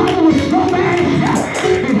 The trouble was so bad.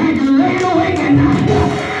 It had to lay awake at night.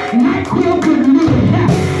 NyQuil couldn't do it.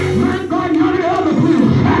 My God, none of the other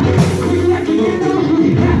pills couldn't let you get no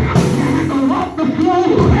sleep. You had to walk the floor.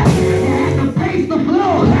 You had to pace the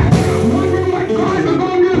floor. Wondering what God was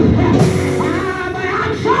going to do. But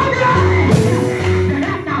I'm so glad that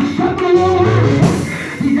after I suffered a little while,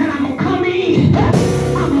 he said, I'm going to come in.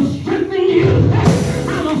 I'm going to strengthen you.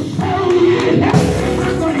 I'm going to settle you.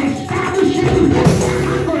 I'm going to establish you.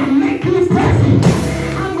 I'm going to make you perfect.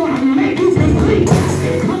 I'm going to make you complete.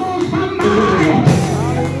 Come on, somebody.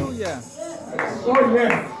 Hallelujah. Oh,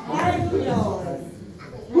 yeah.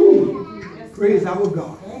 Praise our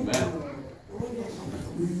God.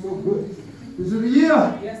 He's so good. This is the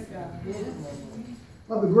year Yes, God.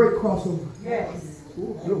 of the great crossover. Yes.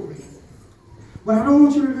 Oh, glory. What I don't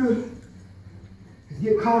want you to do is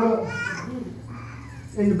get caught up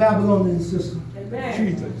in the Babylonian system. Amen.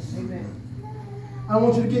 Jesus. Amen. I don't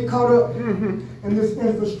want you to get caught up in this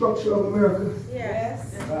infrastructure of America.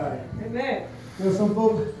 Yes. Amen. There's some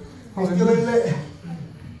folks who still ain't let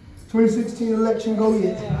 2016 election go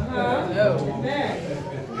yet. Amen.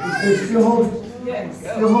 They still holding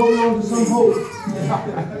on to some hope.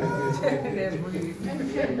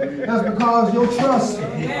 That's because your trust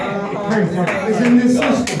is in this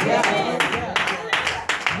system.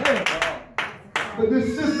 But this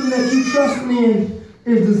system that you trust in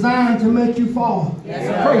is designed to make you fall.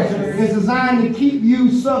 It's designed to keep you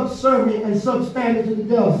subservient and substandard to the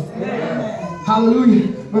devil. Hallelujah.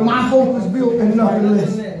 But my hope is built in nothing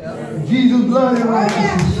less. Jesus' blood and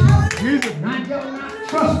righteousness. I do not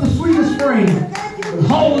trust the sweetest frame, but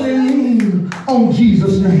wholly lean on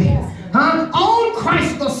Jesus' name. On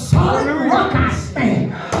Christ the solid rock I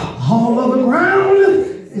stand. All of the ground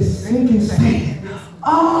is sinking sand.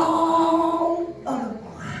 All of the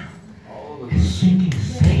ground is sinking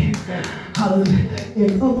sand. Hallelujah.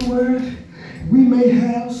 In other words, we may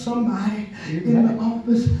have somebody in the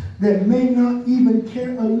office that may not even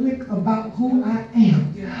care a lick about who I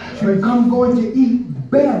am. But I'm going to eat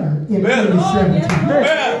better in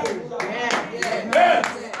 2017.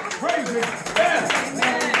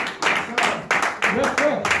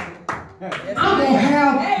 I'm going to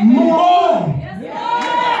have more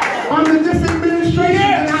under this administration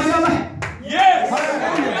than I've ever had.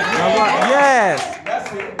 All right. Yes.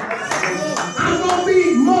 I'm going to be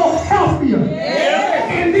more healthier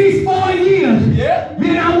in these 4 years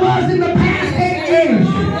than I was in the past 8 years.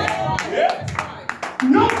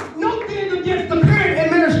 No thing against the current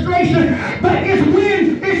administration, but it's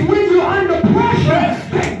when you're under pressure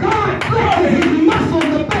that God flexes his muscles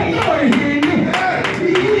to pay your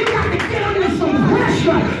You got to get under some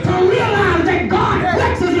pressure to realize that God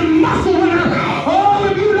flexes his muscles.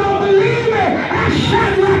 If you don't believe me, I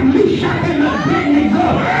shot like Meshach and Abednego.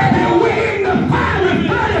 And we're in the fiery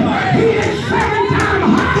furnace. He is 7 times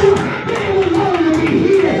hotter than it was going to be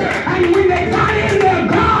heated. And when they got in there,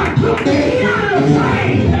 God took the heat out of the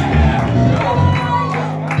flame.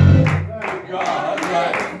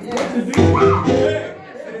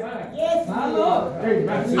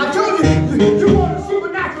 I told you, you want a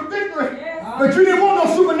supernatural victory, but you didn't want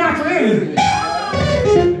no supernatural enemy.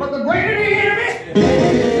 But the greater the enemy,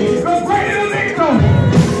 the greater the victory.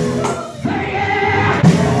 Say yeah.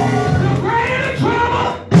 The greater the trouble,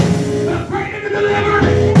 the greater the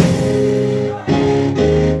deliverance.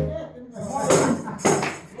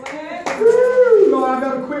 Lord, I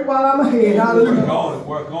better quit while I'm ahead. Hallelujah.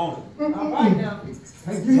 Work on it.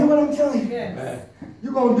 You hear what I'm telling you?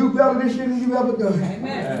 You're going to do better this year than you ever done.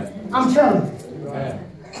 Amen. I'm telling you.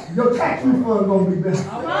 Your tax refund going to be better.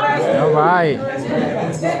 All right.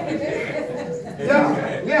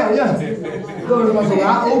 Yeah. Glory to God. So I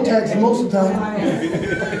owe tax most of the time.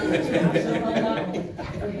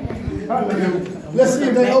 Let's see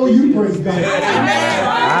if they owe you, praise God.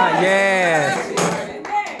 Yes.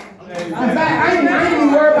 In fact, I ain't even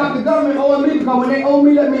worried about the government owing me, because when they owe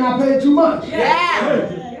me, that means I paid too much.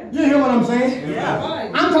 You hear what I'm saying?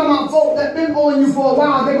 Yeah. I'm talking about folks that been owing you for a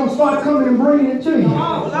while. They're going to start coming and bringing it to you.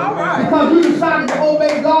 All right. Because you decided to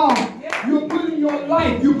obey God. You're putting your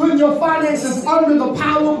life, you're putting your finances under the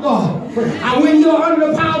power of God. And when you're under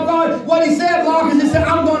the power of God, what he said, Mark, is he said,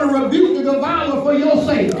 I'm going to rebuke the devourer for your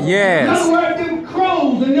sake. Yes. In other words, them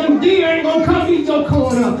crows and them deer ain't going to come eat your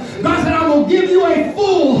corn up. God said, I'm going to give you a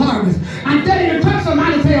full harvest. I dare you to touch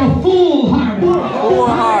somebody and say a full harvest. Full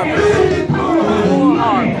harvest. Full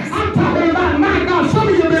harvest. I'm talking about, my God, some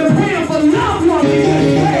of you have been praying for loved ones to get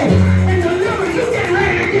saved. And delivered, you get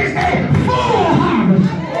ready to get a full harvest.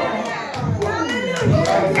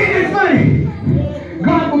 It's funny.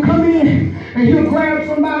 God will come in and he'll grab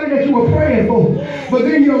somebody that you were praying for. But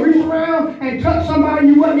then you'll reach around and touch somebody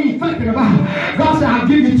you wasn't even thinking about. God said, I'll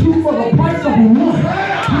give you two for the price of one.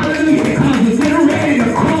 Hallelujah. Because you're getting ready to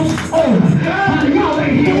cross over. Y'all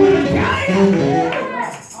ain't here with us.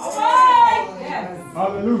 All right. Yes.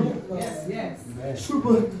 Hallelujah. Yes.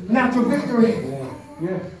 Supernatural victory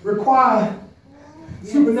requires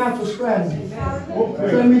supernatural strategy. So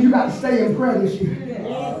that means you got to stay in prayer this year.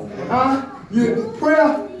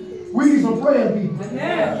 Prayer, we need some prayer people.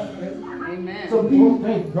 Amen. Some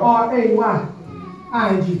people,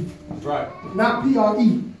 R-A-Y-I-N-G. That's right. Not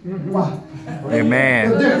P-R-E-Y.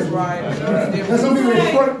 Amen. That's right. There's some people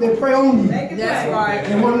that pray on you. That's right.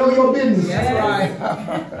 They want to know your business. That's right.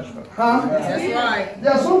 Huh? That's right.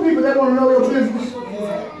 There are some people that want to know your business.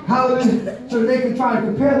 Hallelujah. So they can try to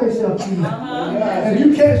compare themselves to you. And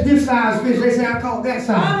you catch this size fish, they say, I caught that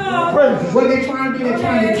size. What they trying to do, they're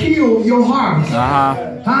trying to kill your harvest.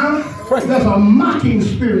 Huh? There's a mocking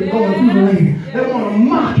spirit going through the land. They want to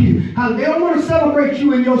mock you. They don't want to celebrate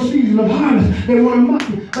you in your season of harvest. They want to mock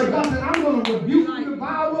you. But God said, I'm going to rebuke the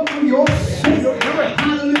devourer for your sake.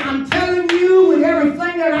 Hallelujah. I'm telling you with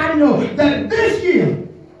everything that I know that this year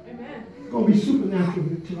it's going to be supernatural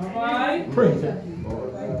victory. All right. Praise God.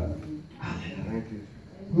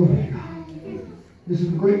 Glory to God. This is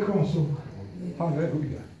a great crossover.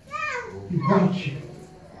 Hallelujah. He brought you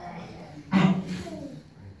out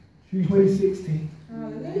 2016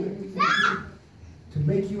 to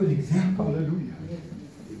make you an example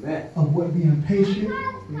of what being patient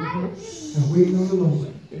and waiting on the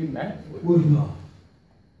Lord would love.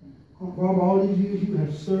 Barbara, all these years you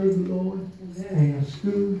have served the Lord and have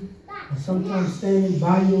stood and sometimes standing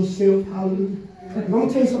by yourself. Hallelujah. I'm going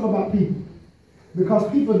to tell you something about people.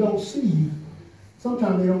 Because people don't see you,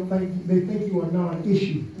 sometimes they think you are not an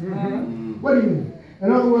issue. What do you mean?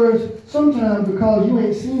 In other words, sometimes because you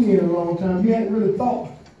ain't seen me in a long time, you hadn't really thought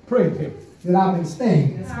that I've been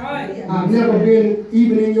standing. That's right. I've never been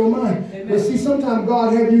even in your mind. Amen. But see, sometimes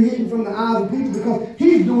God has you hidden from the eyes of people because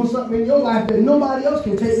he's doing something in your life that nobody else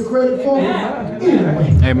can take the credit for.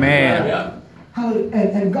 Anyway. Amen.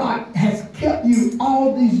 And God has kept you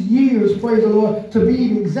all these years, praise the Lord, to be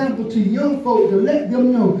an example to young folk, to let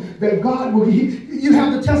them know that God will give you.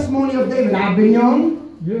 Have the testimony of David. I've been young,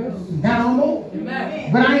 now I'm old.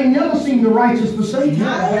 Amen. But I ain't never seen the righteous forsaken,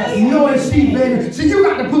 nor his seed begging. See, you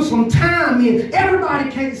got to put some time in. Everybody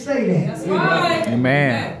can't say that. That's right.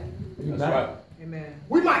 Amen. That's right. Amen.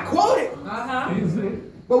 We might quote it,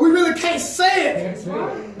 but we really can't say it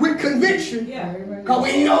with conviction because we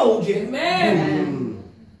ain't old yet. Amen.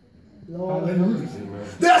 Lord.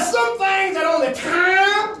 There are some things that only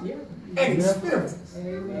time and experience.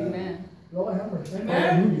 Amen. Lord have mercy.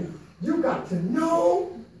 Amen. You got to know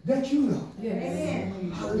that you know. Yes.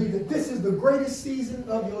 Hallelujah. That this is the greatest season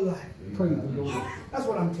of your life. That's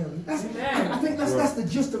what I'm telling you. I think that's the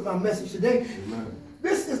gist of my message today.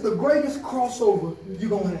 This is the greatest crossover you're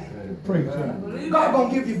going to have. Praise God. God going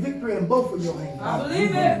to give you victory in both of your hands. I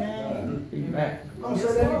believe it. Amen. I'm going to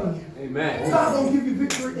say that again. Amen. God going to give you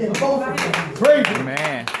victory in both of your hands. Praise Him.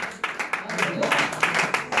 Amen.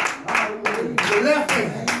 The left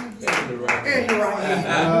hand and the right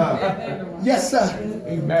hand. Yes, sir.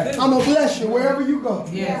 Amen. I'm going to bless you wherever you go.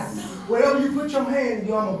 Yes. Wherever you put your hand, I'm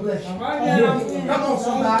going to bless you. Right now. Come on,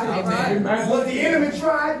 somebody. Amen. But the enemy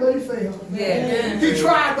tried, but he failed. Yeah. He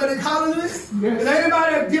tried, but it hallelujah. And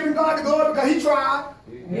anybody that's giving God the glory because he tried.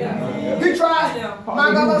 Yeah. He tried.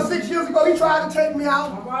 My God, about 6 years ago, he tried to take me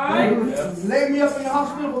out. All right. Laid me up in the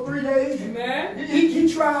hospital for 3 days. Amen. He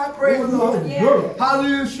tried, praise the Lord. Yeah.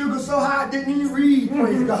 Hallelujah, sugar so high, didn't even read,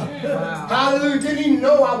 praise God. Hallelujah, didn't even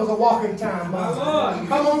know I was a walking time bomb. Lord.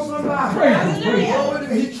 Come on, somebody. Lord,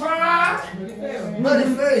 he tried, but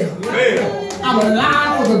he failed. I'm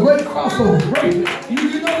alive for the great crossover.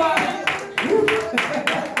 You know why?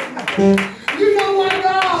 You know why,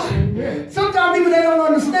 God? Sometimes people, they don't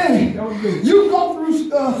understand it. You go through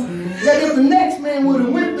stuff that if the next man would have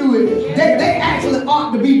went through it, they actually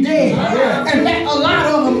ought to be dead. And that a lot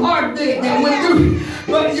of them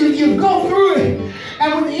you go through it,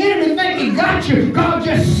 and when the enemy think he got you, God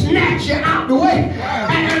just snatch you out the way.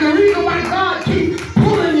 And the reason why God keeps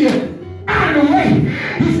pulling you out of the way,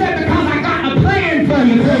 he said, because I got a plan for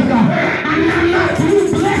you, praise God. And I'm not through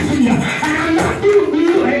blessing you, and I'm not through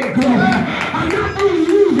you, hey, glory. I'm not through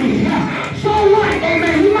using you. So what,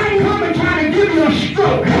 amen? You might come and try to give you a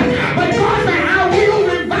stroke, but God said, I will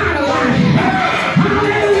revitalize you.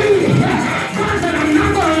 Hallelujah. God said, I'm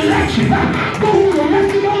not going to let you go through the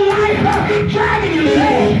rest of your life dragging your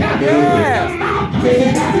leg. Your mouth, but you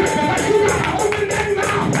got to open that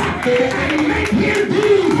mouth and make his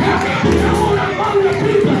deeds known among the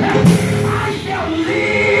people. I shall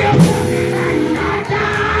live and not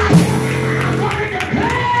die. I'm going to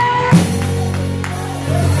declare.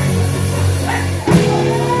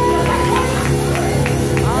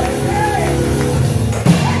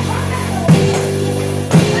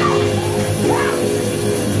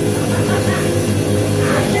 I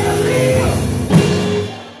shall live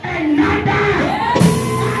and not die.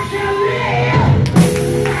 I shall live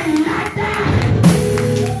and not die.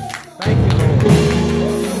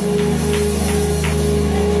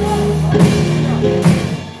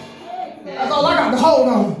 That's all I got to hold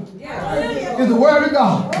on. Is the word of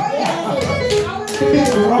God. I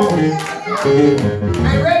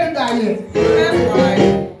ain't ready to die yet.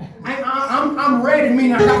 I'm ready,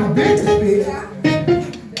 meaning I got my business big. I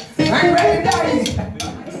ain't ready to die yet.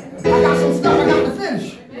 I got some stuff I got to finish.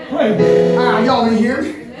 Y'all ain't hear me.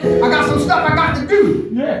 I got some stuff I got to do.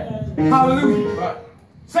 Yeah. Hallelujah.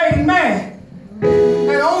 Satan mad. And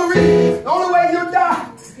the only way you'll die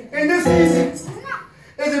in this season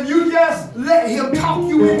is if you just let him talk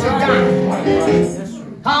you into dying.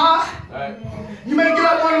 Huh? You may get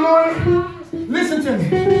up one morning, listen to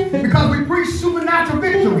me, because we preach supernatural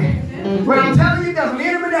victory. But I'm telling you, there's an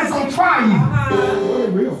enemy that's going to try you.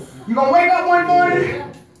 You're going to wake up one morning,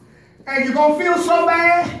 and you're going to feel so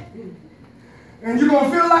bad, and you're going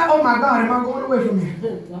to feel like, oh my God, am I going away from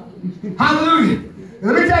you? Hallelujah.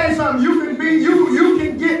 Let me tell you something. You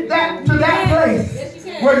can get to that place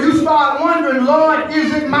where you start wondering, Lord,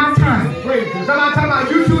 is it my time? Somebody talking about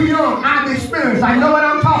you too young. I've experienced. I know what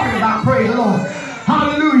I'm talking about. Praise the Lord.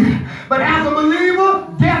 Hallelujah. But as a believer,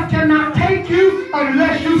 death cannot take you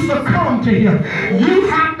unless you succumb to him. You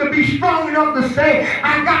have to be strong enough to say,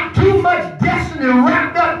 I got too much destiny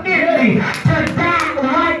wrapped up in me to die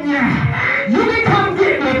right now. You can come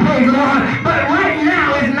get me, praise the Lord, but right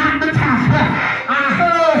now is not the time. I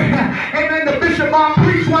heard, amen, the Bishop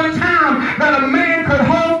preached one time that a man could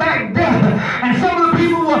hold back death. And some of the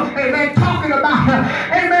people were, amen, talking about,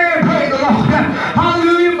 amen, praise the Lord.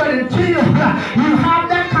 Hallelujah. But until you have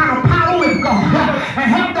that kind of power with God and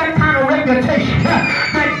have that kind of reputation, that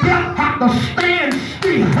death have to stand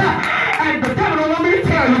still. And the devil don't want me to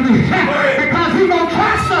tell you this, because he's going to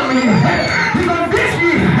try some of you. He's going to diss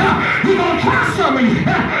you. He's going to try some of you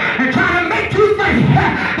and try to make you think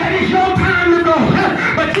that it's your time to go.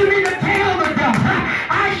 But you need to tell the devil,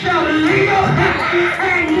 I shall live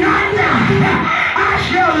and not die. I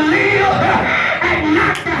shall live and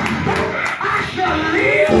not die. I shall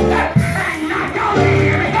live and not die.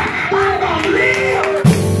 I'm going to live.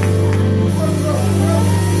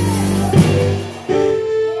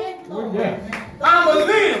 I'm going to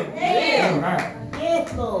live.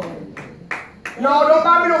 Yes, Lord. No, don't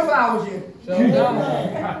buy me no flowers yet.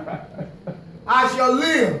 I shall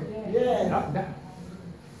live. Yes.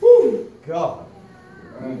 Woo. God.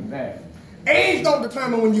 Amen. Age don't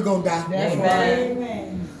determine when you're going to die. That's right.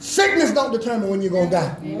 Amen. Sickness don't determine when you're going to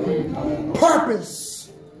die. Purpose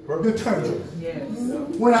determines. Yes.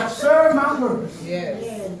 When I serve my purpose.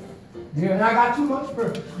 Yes. And I got too much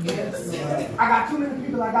purpose. Yes. I got too many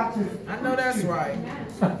people I got to. I know that's right.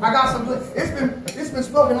 I got some. It's been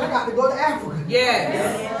spoken. I got to go to Africa.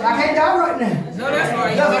 Yes. I can't die right now. No, that's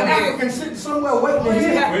right. There's an African sitting somewhere waiting to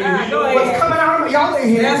hear Go what's ahead. coming out of me. Y'all ain't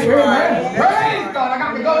here. That's right. Praise God. I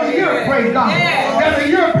got to go to Europe. Praise God. Yeah. There's a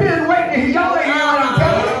European waiting to hear. Y'all ain't hear what I'm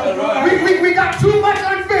telling you. We got too much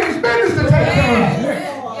unfinished business to take care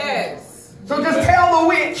of. Yes. So just tell the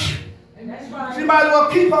witch. She might as well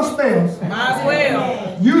keep her spells. Might as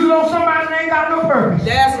well. Use it on somebody that ain't got no purpose.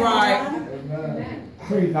 That's right.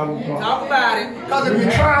 Praise our God. Talk about it. Because if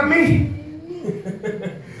you try me,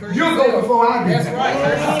 you'll go before I do. That's right.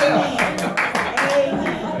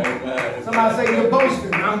 Somebody say you're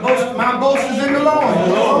boasting. My boast is in the Lord.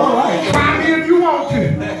 Try me if you want to.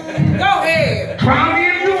 Go ahead. Try me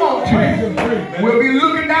if you want to. We'll be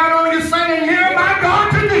looking down on you saying, hear my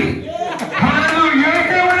God to thee. Hallelujah. You ain't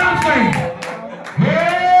hear what I'm saying.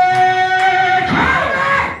 Yeah, try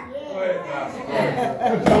me.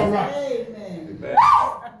 That's all right. Amen.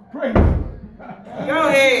 Praise. Go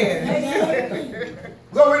ahead.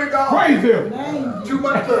 Praise him. Too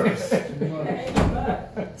much purpose.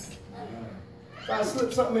 If I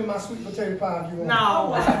slip something in my sweet potato pie, if you want.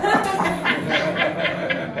 No.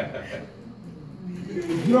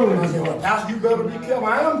 Glory I to said, well, God. Pastor, you better be careful.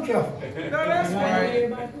 I am careful. No, that's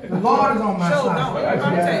right. The Lord is on my Sure, side. don't.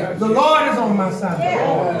 I'm saying. The Lord is on my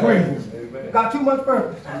side. Praise him. Got too much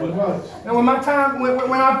purpose. And when my time, when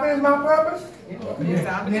I finish my purpose,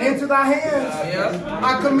 and it into thy hands, Yeah.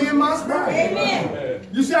 I commend my spirit. Amen.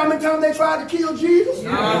 You see how many times they tried to kill Jesus?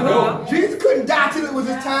 Uh-huh. Jesus couldn't die till it was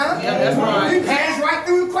his time. Yeah, that's right. He passed right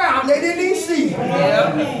through the crowd. They didn't even see him.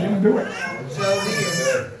 Yeah. Didn't do it. So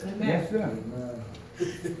did. Yes, sir.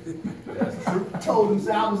 I told him,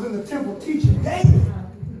 say, I was in the temple teaching daily.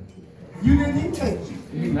 You didn't even take me.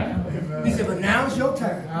 Amen. He said, but now it's your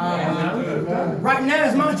turn. Uh-huh. Right now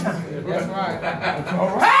is my time. That's right.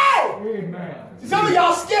 All right. Hey! Amen. Some of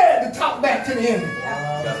y'all scared to talk back to the enemy.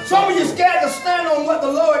 Some of you scared to stand on what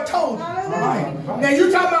the Lord told you. Now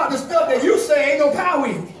you talking about the stuff that you say ain't no power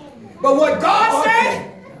in it. But what God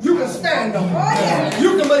said, you can stand on.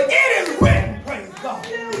 You can, but it is written, praise God.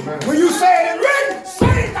 When you say it is written,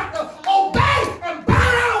 saints got to obey and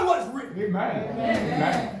bow down what's written. Amen.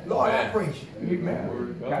 Amen. Lord, I praise you. Amen.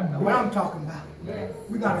 What I'm talking about.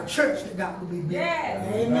 We got a church that got to be built.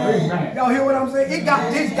 Amen. Y'all hear what I'm saying?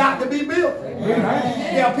 It's got to be built.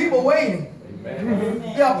 Amen. There are people waiting.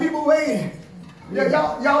 There are people waiting.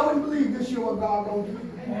 Y'all wouldn't believe this year what God gonna do.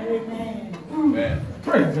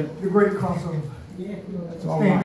 Praise him. The great crossover. It's all right.